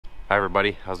Hi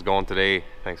everybody, how's it going today?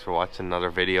 Thanks for watching another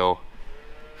video.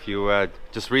 If you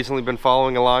just recently been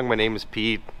following along, my name is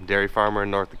Piet, dairy farmer in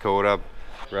North Dakota.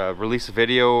 Release a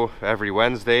video every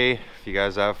Wednesday. If you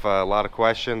guys have a lot of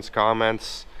questions,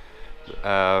 comments,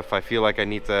 if I feel like I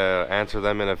need to answer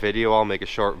them in a video, I'll make a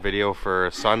short video for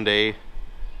Sunday.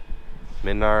 I'm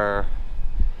in our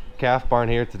calf barn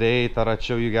here today. Thought I'd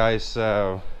show you guys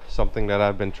something that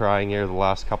I've been trying here the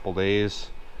last couple days.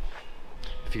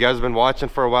 If you guys have been watching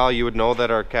for a while, you would know that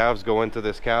our calves go into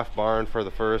this calf barn for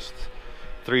the first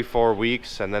 3-4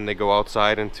 weeks, and then they go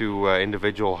outside into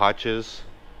individual hutches,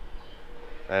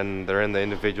 and they're in the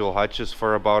individual hutches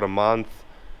for about a month,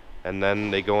 and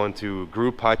then they go into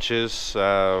group hutches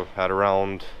at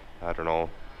around, I don't know,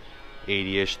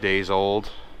 80-ish days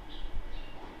old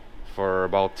for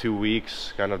about 2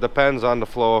 weeks. Kind of depends on the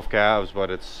flow of calves,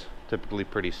 but it's typically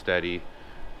pretty steady.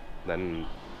 Then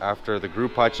after the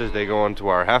group hutches, they go into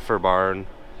our heifer barn.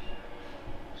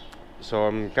 So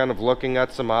I'm kind of looking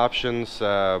at some options.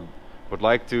 Would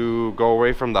like to go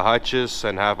away from the hutches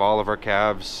and have all of our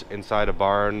calves inside a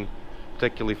barn,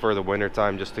 particularly for the winter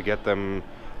time, just to get them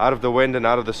out of the wind and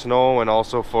out of the snow, and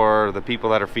also for the people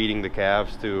that are feeding the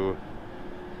calves to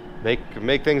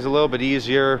make things a little bit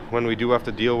easier when we do have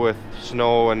to deal with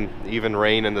snow and even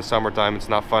rain in the summertime. It's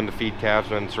not fun to feed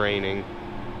calves when it's raining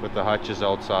with the hutches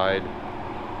outside.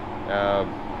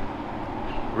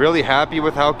 Really happy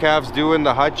with how calves do in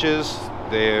the hutches.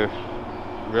 They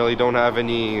really don't have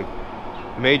any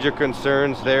major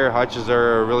concerns there. Hutches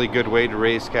are a really good way to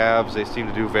raise calves. They seem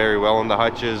to do very well in the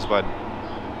hutches, but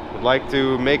would like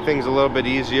to make things a little bit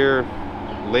easier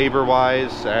labor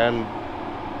wise, and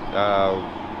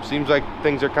seems like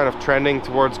things are kind of trending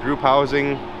towards group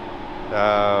housing.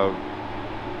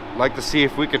 Like to see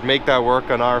if we could make that work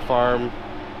on our farm.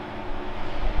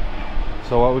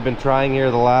 So what we've been trying here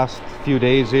the last few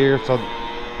days here, so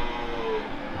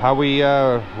how we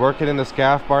work it in this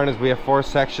calf barn is we have 4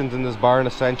 sections in this barn.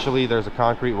 Essentially there's a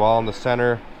concrete wall in the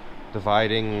center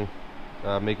dividing,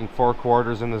 making 4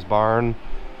 quarters in this barn.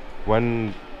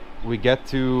 When we get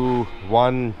to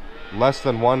less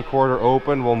than 1 quarter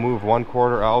open, we'll move 1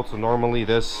 quarter out. So normally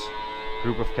this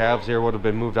group of calves here would have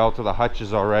been moved out to the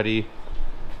hutches already,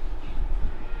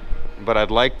 but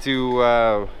I'd like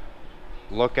to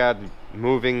look at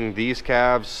moving these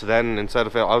calves then, instead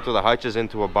of out to the hutches,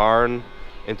 into a barn,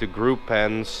 into group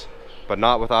pens, but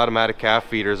not with automatic calf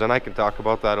feeders. And I can talk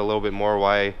about that a little bit more,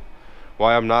 why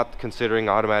I'm not considering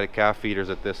automatic calf feeders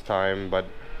at this time. But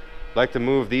I'd like to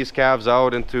move these calves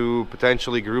out into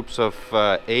potentially groups of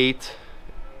 8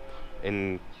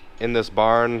 in this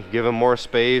barn, give them more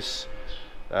space.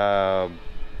 That's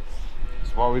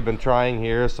what we've been trying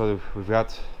here. So we've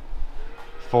got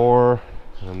 4,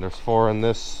 and there's 4 in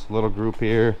this little group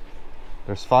here.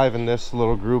 There's 5 in this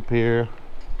little group here.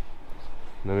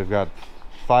 And then we've got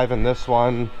 5 in this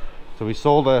one. So we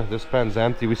sold this pen's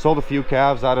empty. We sold a few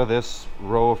calves out of this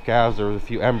row of calves. There was a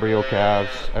few embryo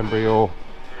calves, embryo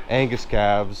Angus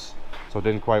calves. So it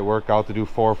didn't quite work out to do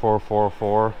 4, 4, 4,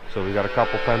 4. So we got a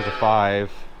couple pens of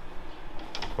 5.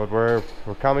 But we're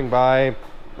coming by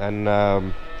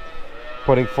and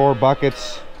putting 4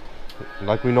 buckets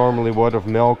like we normally would of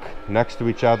milk next to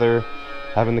each other,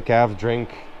 having the calves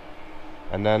drink.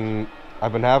 And then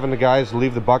I've been having the guys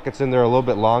leave the buckets in there a little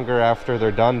bit longer after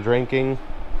they're done drinking.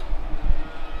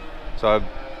 So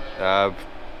I've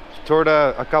toured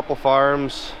a couple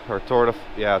farms, or toured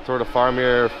a farm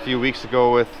here a few weeks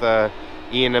ago with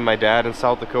Ian and my dad in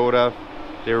South Dakota.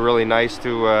 They were really nice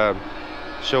to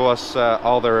show us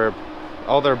all their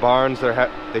barns.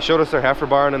 They showed us their heifer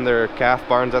barn and their calf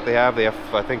barns that they have. They have,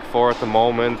 I think, 4 at the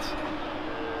moment.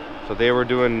 So they were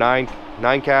doing 9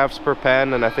 calves per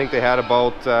pen, and I think they had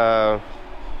about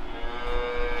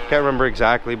can't remember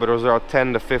exactly, but it was about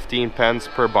 10 to 15 pens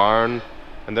per barn,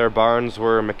 and their barns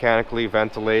were mechanically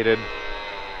ventilated.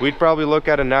 We'd probably look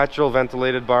at a natural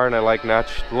ventilated barn. I like the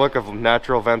look of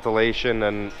natural ventilation,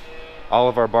 and all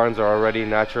of our barns are already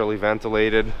naturally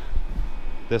ventilated.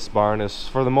 This barn is,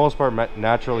 for the most part,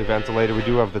 naturally ventilated. We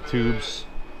do have the tubes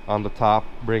on the top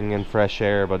bringing in fresh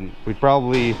air, but we'd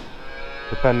probably,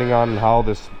 depending on how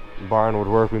this barn would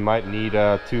work, we might need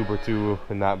a tube or 2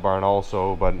 in that barn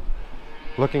also. But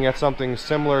looking at something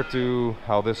similar to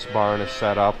how this barn is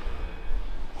set up.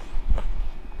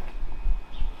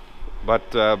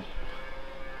 But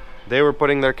they were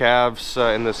putting their calves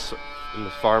in this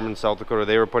farm in South Dakota.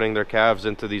 They were putting their calves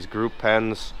into these group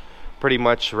pens pretty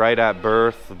much right at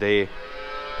birth.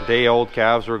 Day-old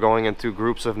calves were going into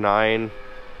groups of 9,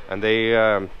 and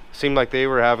they seemed like they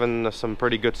were having some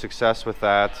pretty good success with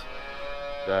that.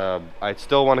 I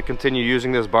still want to continue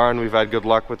using this barn. We've had good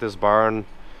luck with this barn.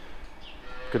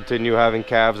 continue having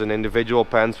calves in individual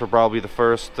pens for probably the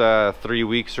first 3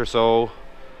 weeks or so,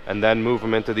 and then move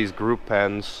them into these group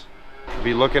pens.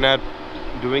 Be looking at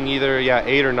doing either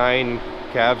 8 or 9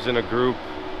 calves in a group.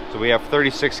 So we have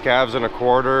 36 calves in a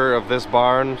quarter of this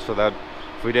barn, so that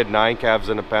if we did 9 calves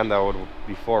in a pen, that would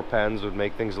be 4 pens, would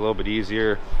make things a little bit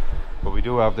easier. But we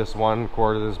do have this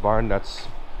 1/4 of this barn that's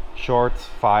short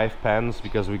 5 pens,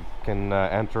 because we can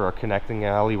enter our connecting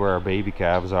alley where our baby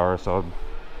calves are. So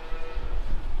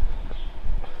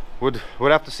would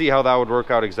have to see how that would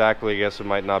work out exactly. I guess it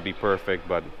might not be perfect,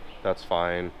 but that's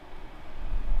fine.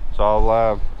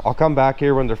 So I'll come back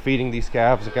here when they're feeding these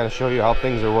calves and kind of show you how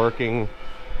things are working.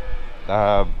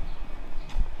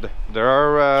 There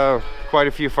are quite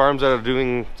a few farms that are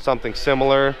doing something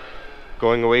similar,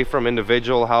 going away from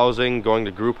individual housing, going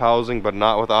to group housing, but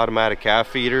not with automatic calf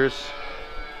feeders.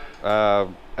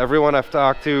 Everyone I've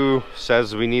talked to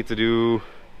says we need to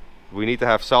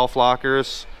have self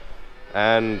lockers,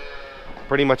 and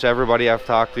pretty much everybody I've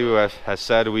talked to has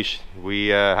said we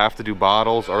have to do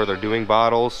bottles, or they're doing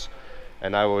bottles.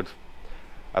 And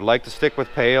I'd like to stick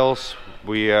with pails.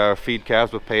 We feed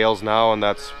calves with pails now, and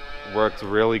that's worked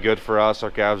really good for us. Our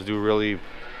calves do really,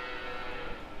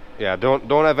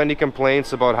 don't have any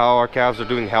complaints about how our calves are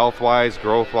doing health-wise,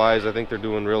 growth-wise. I think they're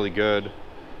doing really good.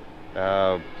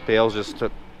 Pails just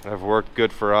have worked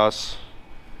good for us.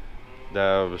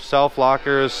 The self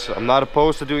lockers, I'm not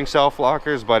opposed to doing self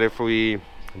lockers, but if we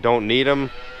don't need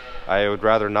them, I would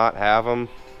rather not have them.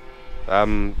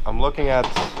 I'm looking at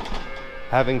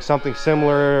having something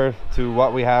similar to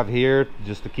what we have here,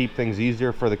 just to keep things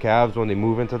easier for the calves when they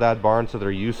move into that barn, so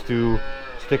they're used to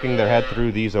sticking their head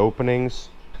through these openings.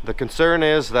 The concern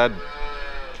is that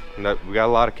we got a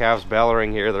lot of calves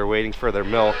bellowing here. They're waiting for their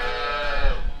milk.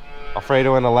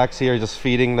 Alfredo and Alexi are just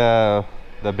feeding the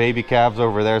baby calves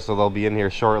over there, so they'll be in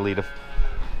here shortly to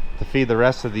feed the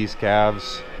rest of these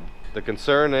calves. The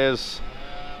concern is,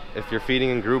 if you're feeding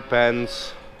in group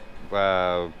pens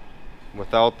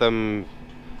without them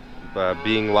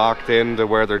being locked in to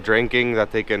where they're drinking,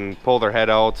 that they can pull their head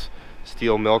out,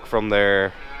 steal milk from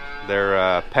their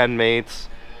pen mates,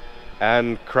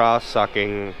 and cross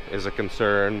sucking is a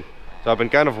concern. So I've been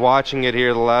kind of watching it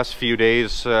here the last few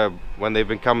days when they've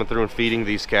been coming through and feeding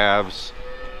these calves.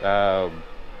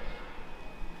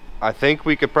 I think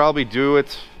we could probably do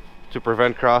it to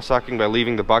prevent cross-sucking by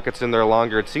leaving the buckets in there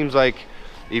longer. It seems like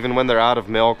even when they're out of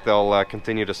milk, they'll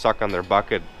continue to suck on their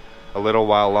bucket a little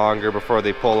while longer before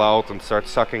they pull out and start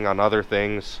sucking on other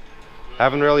things.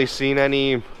 Haven't really seen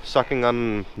any sucking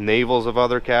on navels of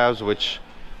other calves, which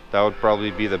that would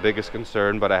probably be the biggest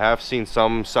concern, but I have seen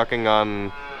some sucking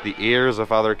on the ears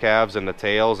of other calves and the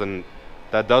tails, and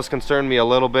that does concern me a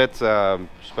little bit,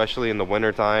 especially in the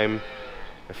winter time.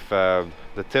 If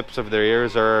the tips of their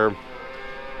ears are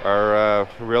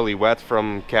really wet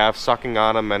from calves sucking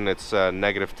on them, and it's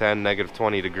 -10,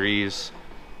 -20 degrees,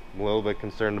 I'm a little bit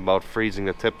concerned about freezing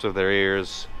the tips of their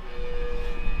ears.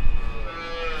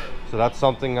 So that's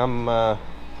something I'm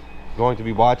going to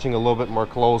be watching a little bit more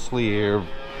closely here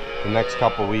the next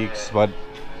couple weeks. But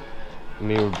I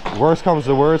mean, worst comes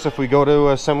to worst, if we go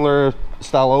to a similar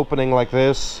style opening like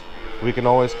this, we can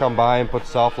always come by and put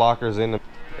self lockers in.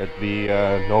 It'd be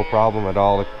no problem at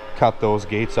all to cut those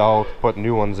gates out, put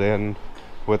new ones in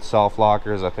with self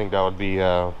lockers. I think that would be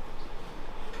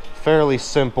fairly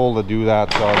simple to do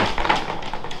that, so I'm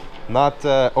not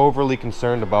overly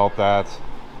concerned about that.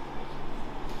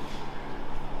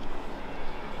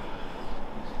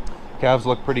 Calves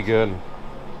look pretty good.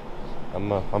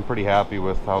 I'm pretty happy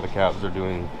with how the calves are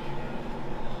doing.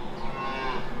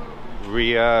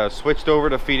 We switched over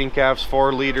to feeding calves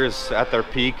 4 liters at their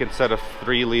peak instead of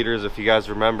 3 liters, if you guys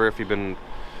remember, if you've been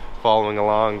following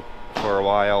along for a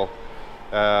while.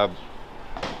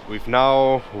 We've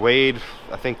now weighed,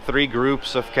 I think, 3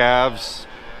 groups of calves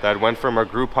that went from our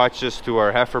group hutches to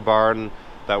our heifer barn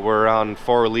that were on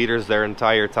 4 liters their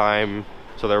entire time.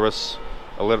 So there was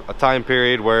a time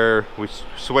period where we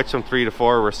switched from 3 to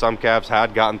 4, where some calves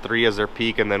had gotten 3 as their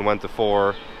peak and then went to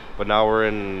 4. But now we're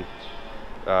in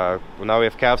now we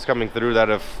have calves coming through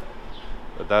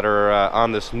that are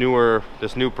on this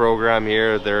new program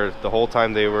here. The whole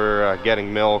time they were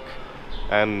getting milk,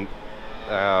 and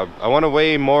I want to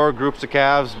weigh more groups of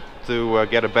calves to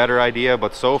get a better idea,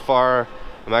 but so far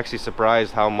I'm actually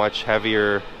surprised how much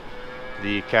heavier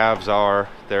the calves are.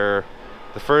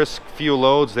 The first few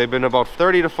loads, they've been about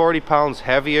 30 to 40 pounds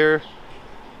heavier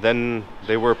than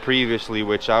they were previously,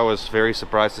 which I was very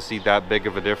surprised to see that big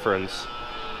of a difference.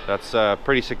 That's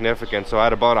pretty significant. So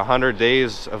at about 100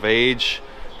 days of age,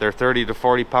 they're 30 to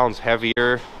 40 pounds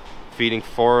heavier, feeding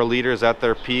 4 liters at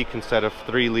their peak instead of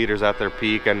 3 liters at their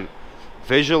peak. And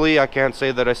Visually, I can't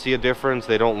say that I see a difference.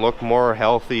 They don't look more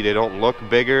healthy, they don't look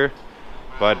bigger,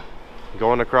 but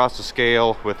going across the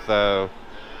scale with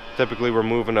typically we're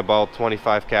moving about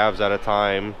 25 calves at a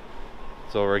time,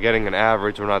 so we're getting an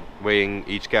average. We're not weighing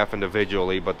each calf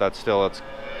individually, but it's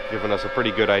giving us a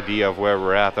pretty good idea of where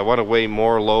we're at. I want to weigh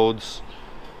more loads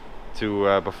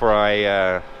to before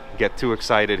I get too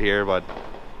excited here, but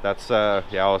that's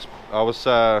yeah, I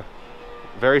was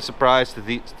very surprised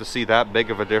to see that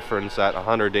big of a difference at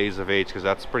 100 days of age, because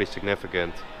that's pretty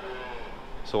significant.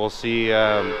 So we'll see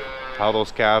how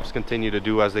those calves continue to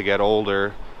do as they get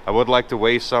older. I would like to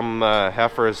weigh some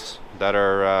heifers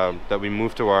that we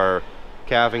move to our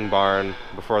calving barn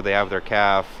before they have their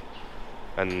calf,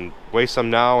 and weigh some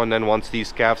now, and then once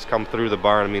these calves come through the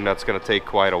barn, I mean, that's going to take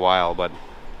quite a while, but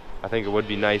I think it would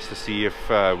be nice to see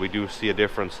if we do see a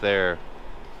difference there.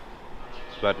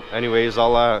 But anyways,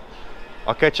 I'll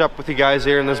catch up with you guys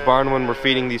here in this barn when we're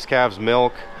feeding these calves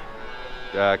milk.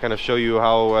 Kind of show you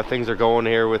how things are going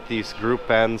here with these group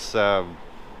pens. I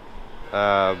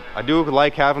do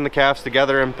like having the calves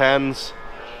together in pens.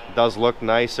 It does look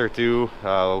nicer too.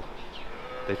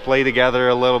 They play together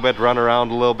a little bit, run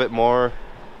around a little bit more.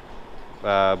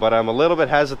 But I'm a little bit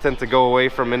hesitant to go away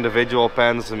from individual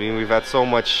pens. I mean, we've had so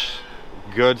much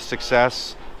good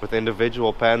success with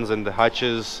individual pens and the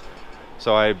hutches.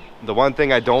 So the one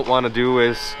thing I don't want to do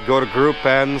is go to group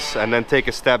pens and then take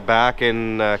a step back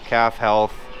in calf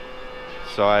health.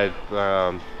 So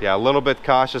yeah, a little bit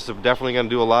cautious. I'm definitely going to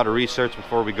do a lot of research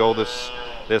before we go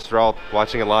this route.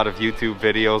 Watching a lot of YouTube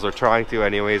videos, or trying to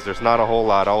anyways. There's not a whole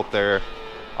lot out there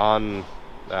on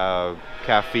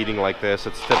calf feeding like this.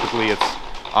 It's typically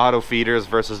auto feeders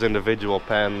versus individual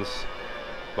pens.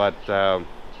 But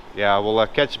yeah, we'll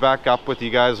catch back up with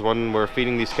you guys when we're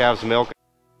feeding these calves milk.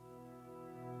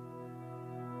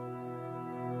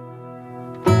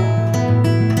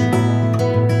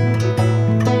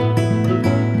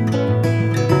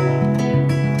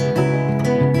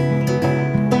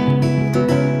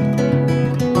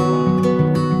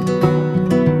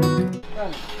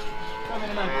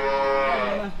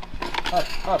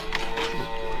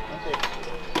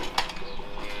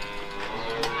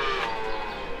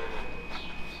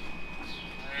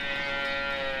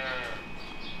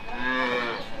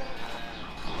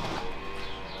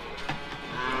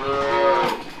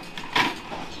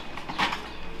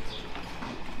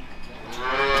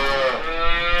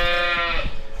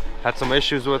 Had some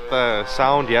issues with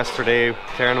sound yesterday.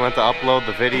 Taryn went to upload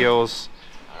the videos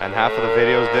and half of the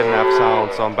videos didn't have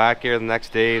sound, so I'm back here the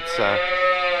next day. It's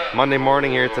Monday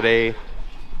morning here today.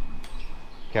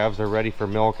 Calves are ready for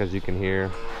milk, as you can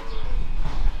hear.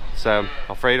 It's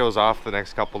Alfredo's off the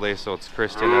next couple days, so it's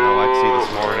Christian and Alexi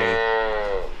this morning.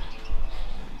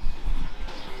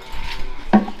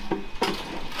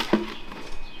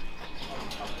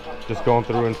 Just going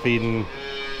through and feeding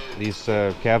these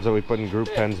calves that we put in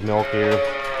group pens milk here.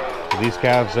 These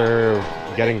calves are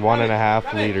getting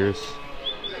 1.5 liters.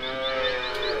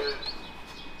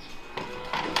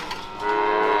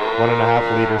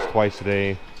 1.5 liters twice a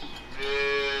day.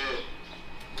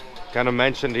 Kind of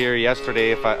mentioned here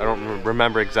yesterday, if I don't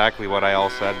remember exactly what I all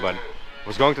said, but I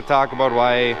was going to talk about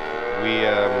why we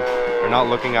are not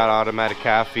looking at automatic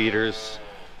calf feeders.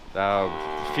 A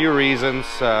few reasons.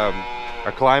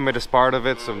 Our climate is part of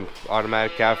it. Some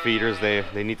automatic calf feeders,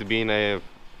 they need to be in a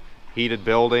heated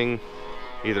building.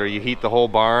 Either you heat the whole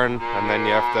barn and then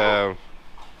you have to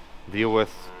deal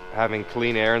with having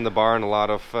clean air in the barn, a lot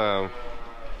of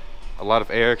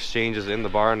air exchanges in the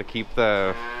barn to keep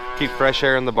fresh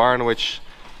air in the barn, which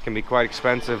can be quite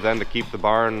expensive then to keep the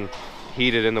barn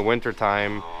heated in the winter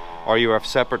time. Or you have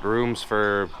separate rooms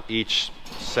for each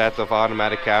set of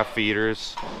automatic calf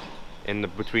feeders in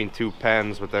between two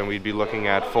pens, but then we'd be looking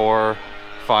at 4 or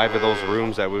 5 of those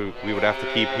rooms that we would have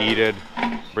to keep heated,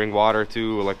 bring water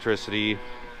to, electricity.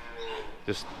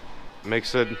 Just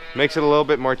makes it a little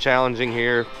bit more challenging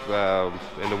here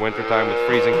in the winter time with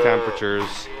freezing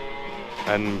temperatures.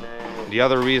 And the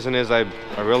other reason is I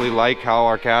really like how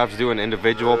our calves do in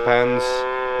individual pens,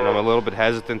 and I'm a little bit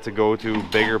hesitant to go to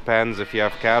bigger pens. If you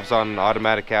have calves on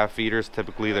automatic calf feeders,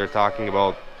 typically they're talking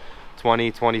about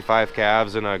 20-25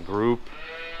 calves in a group,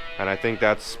 and I think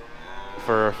that's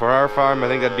for our farm, I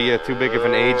think that'd be too big of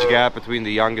an age gap between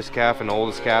the youngest calf and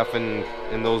oldest calf in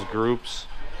those groups.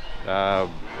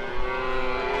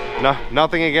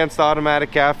 Nothing against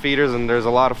automatic calf feeders, and there's a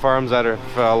lot of farms that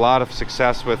have a lot of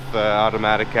success with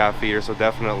automatic calf feeders, so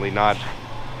definitely not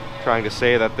trying to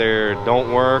say that they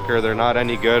don't work or they're not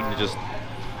any good. Just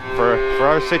for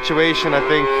our situation, I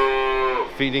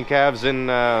think feeding calves in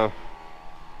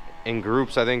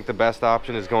groups, I think the best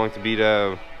option is going to be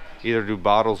to either do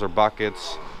bottles or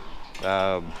buckets.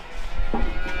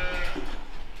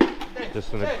 This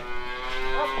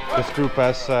group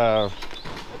has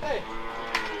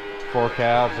 4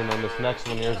 calves, and then this next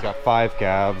one here's got 5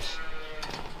 calves.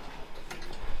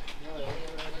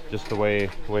 Just the way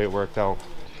it worked out.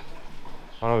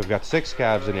 Oh no, we've got 6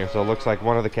 calves in here, so it looks like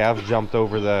one of the calves jumped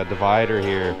over the divider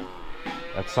here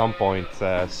at some point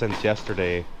since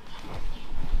yesterday.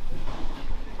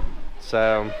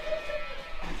 So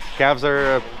calves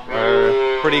are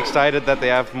pretty excited that they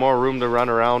have more room to run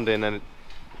around in, and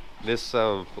this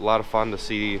a lot of fun to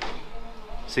see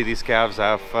these calves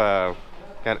have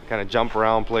kind of jump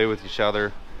around, play with each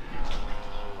other.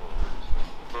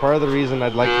 Part of the reason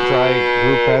I'd like to try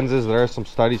group pens is there are some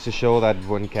studies to show that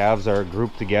when calves are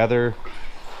grouped together,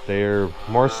 they're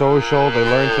more social, they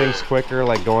learn things quicker,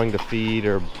 like going to feed,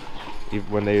 or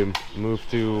when they move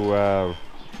to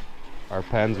our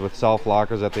pens with self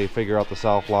lockers, that they figure out the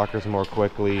self lockers more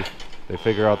quickly, they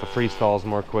figure out the free stalls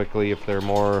more quickly if they're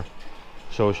more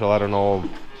social. I don't know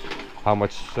how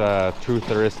much truth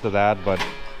there is to that, but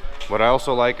what I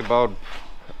also like about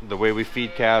the way we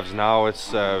feed calves now,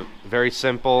 it's very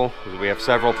simple. We have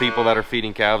several people that are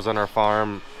feeding calves on our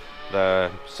farm.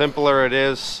 The simpler it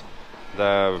is,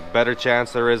 the better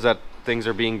chance there is that things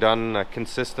are being done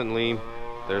consistently.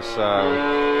 There's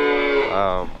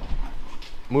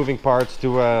moving parts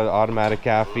to an automatic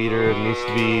calf feeder. It needs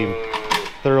to be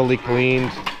thoroughly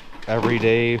cleaned every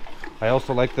day. I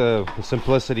also like the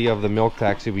simplicity of the milk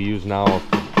taxi we use now.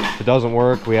 If it doesn't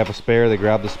work, we have a spare, they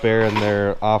grab the spare and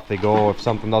they're off they go. If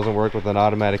something doesn't work with an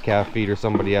automatic calf feeder,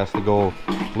 somebody has to go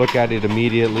look at it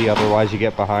immediately, otherwise you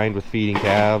get behind with feeding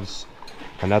calves,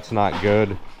 and that's not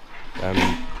good.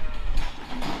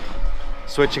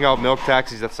 Switching out milk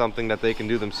taxis, that's something that they can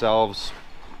do themselves.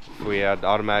 If we had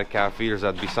automatic calf feeders,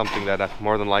 that'd be something that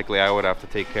more than likely I would have to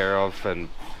take care of, and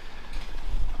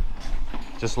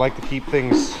just like to keep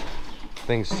things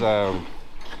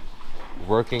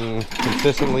working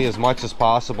consistently as much as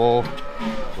possible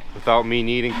without me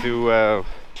needing to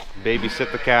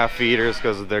babysit the calf feeders,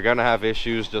 because they're gonna have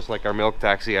issues just like our milk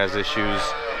taxi has issues.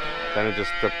 Then it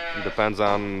just depends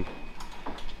on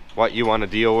what you want to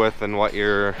deal with and what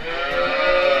your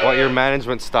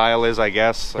management style is, I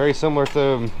guess. Very similar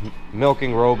to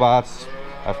milking robots.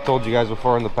 I've told you guys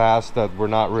before in the past that we're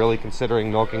not really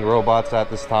considering milking robots at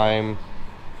this time,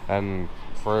 and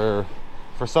for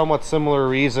somewhat similar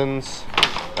reasons.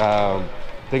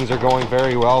 Things are going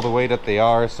very well the way that they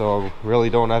are, so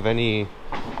really don't have any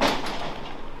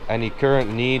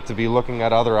current need to be looking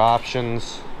at other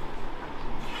options.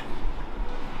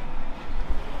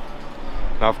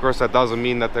 Now, of course, that doesn't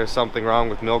mean that there's something wrong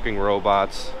with milking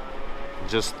robots. It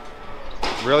just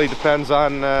really depends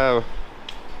on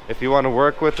if you want to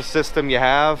work with the system you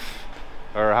have,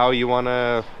 or how you want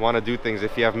to do things.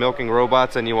 If you have milking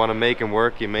robots and you want to make them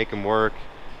work, you make them work.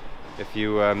 If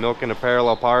you milk in a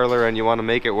parallel parlor and you want to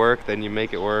make it work, then you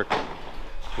make it work.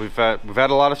 We've had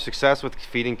a lot of success with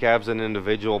feeding calves in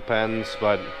individual pens,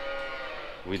 but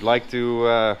we'd like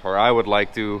to, or I would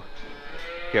like to,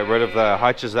 get rid of the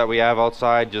hutches that we have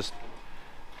outside. Just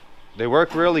they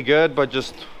work really good, but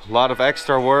just a lot of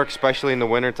extra work, especially in the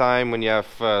winter time when you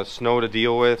have snow to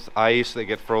deal with, ice, they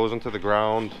get frozen to the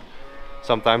ground.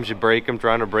 Sometimes you break them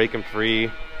trying to break them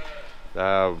free.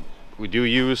 We do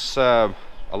use a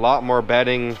lot more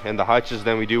bedding in the hutches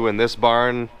than we do in this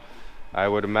barn. I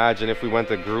would imagine if we went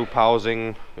to group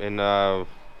housing in a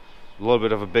little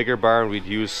bit of a bigger barn, we'd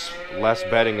use less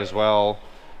bedding as well.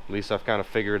 At least I've kind of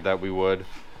figured that we would.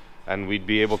 And we'd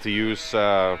be able to use,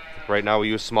 right now we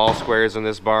use small squares in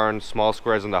this barn, small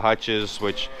squares in the hutches,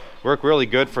 which work really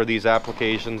good for these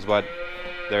applications, but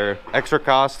they're extra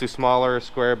cost to smaller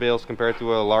square bales compared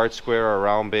to a large square or a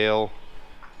round bale,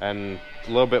 and a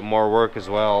little bit more work as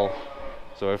well.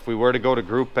 So if we were to go to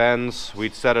group pens,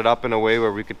 we'd set it up in a way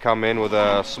where we could come in with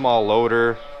a small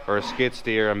loader or a skid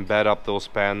steer and bed up those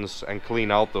pens and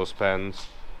clean out those pens.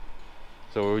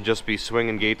 So it would just be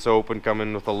swinging gates open, come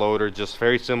in with a loader, just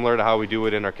very similar to how we do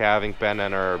it in our calving pen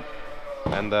and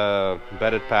the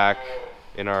bedded pack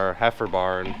in our heifer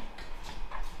barn.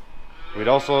 We'd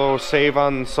also save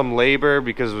on some labor,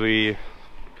 because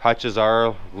hutches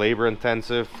are labor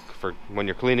intensive for when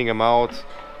you're cleaning them out,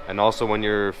 and also when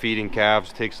you're feeding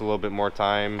calves, it takes a little bit more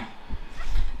time.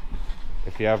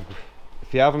 If you have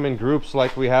them in groups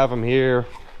like we have them here,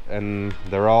 and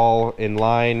they're all in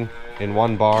line in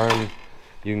one barn,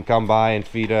 you can come by and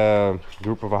feed a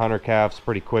group of 100 calves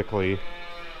pretty quickly.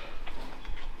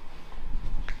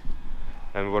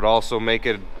 And would also make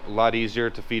it a lot easier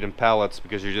to feed in pellets,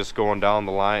 because you're just going down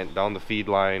the line, down the feed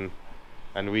line,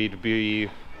 and we'd be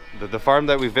the farm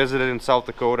that we visited in South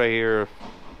Dakota here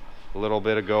a little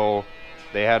bit ago,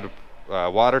 they had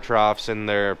water troughs in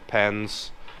their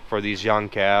pens for these young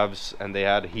calves, and they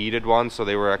had heated ones, so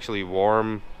they were actually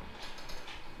warm.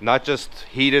 Not just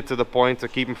heated to the point to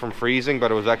keep them from freezing,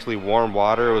 but it was actually warm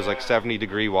water. It was like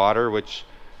 70-degree water, which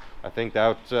I think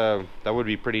that would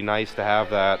be pretty nice to have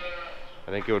that.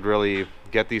 I think it would really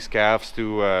get these calves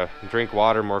to drink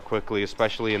water more quickly,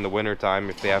 especially in the winter time,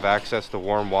 if they have access to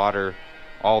warm water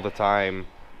all the time.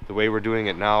 The way we're doing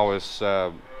it now is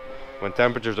when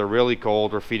temperatures are really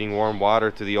cold, we're feeding warm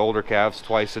water to the older calves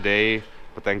twice a day,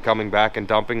 but then coming back and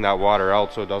dumping that water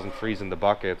out so it doesn't freeze in the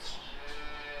buckets.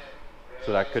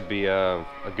 So that could be a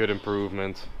good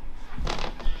improvement.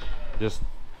 Just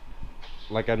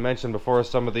like I mentioned before,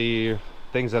 some of the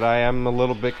things that I am a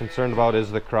little bit concerned about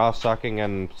is the cross sucking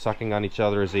and sucking on each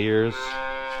other's ears,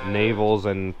 navels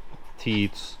and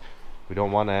teats. We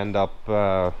don't want to end up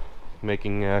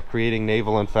creating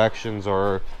navel infections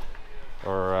or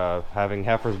having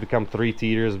heifers become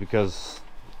three-teaters because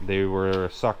they were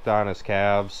sucked on as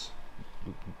calves,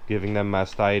 giving them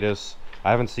mastitis. I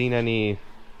haven't seen any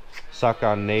suck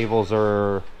on navels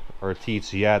or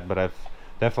teats yet, but I've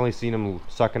definitely seen them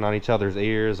sucking on each other's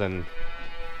ears, and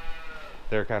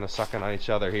they're kind of sucking on each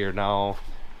other here now.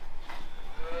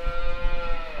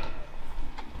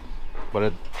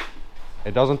 But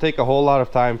it doesn't take a whole lot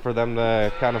of time for them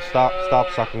to kind of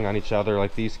stop sucking on each other.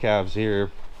 Like these calves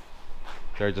here,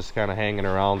 they're just kind of hanging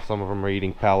around. Some of them are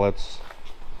eating pellets,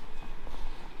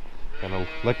 kind of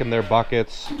licking their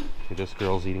buckets. See, this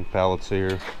girl's eating pellets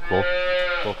here.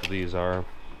 Both of these are.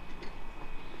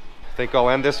 I think I'll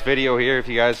end this video here. If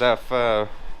you guys have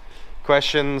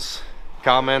questions,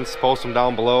 comments, post them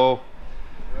down below.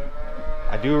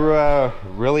 I do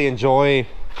really enjoy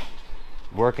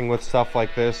working with stuff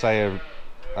like this. I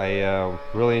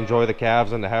really enjoy the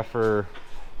calves and the heifer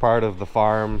part of the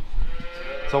farm.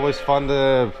 It's always fun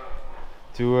to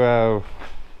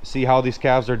see how these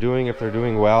calves are doing, if they're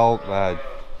doing well.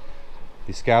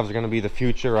 These calves are going to be the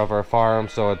future of our farm,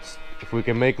 so if we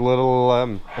can make little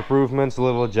improvements,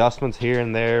 little adjustments here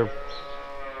and there,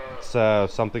 it's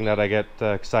something that I get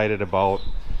excited about.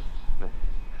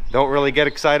 Don't really get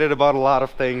excited about a lot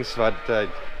of things, but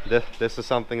this is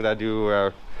something that I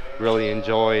do really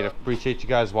enjoy. And appreciate you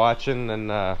guys watching,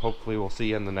 and hopefully we'll see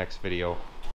you in the next video.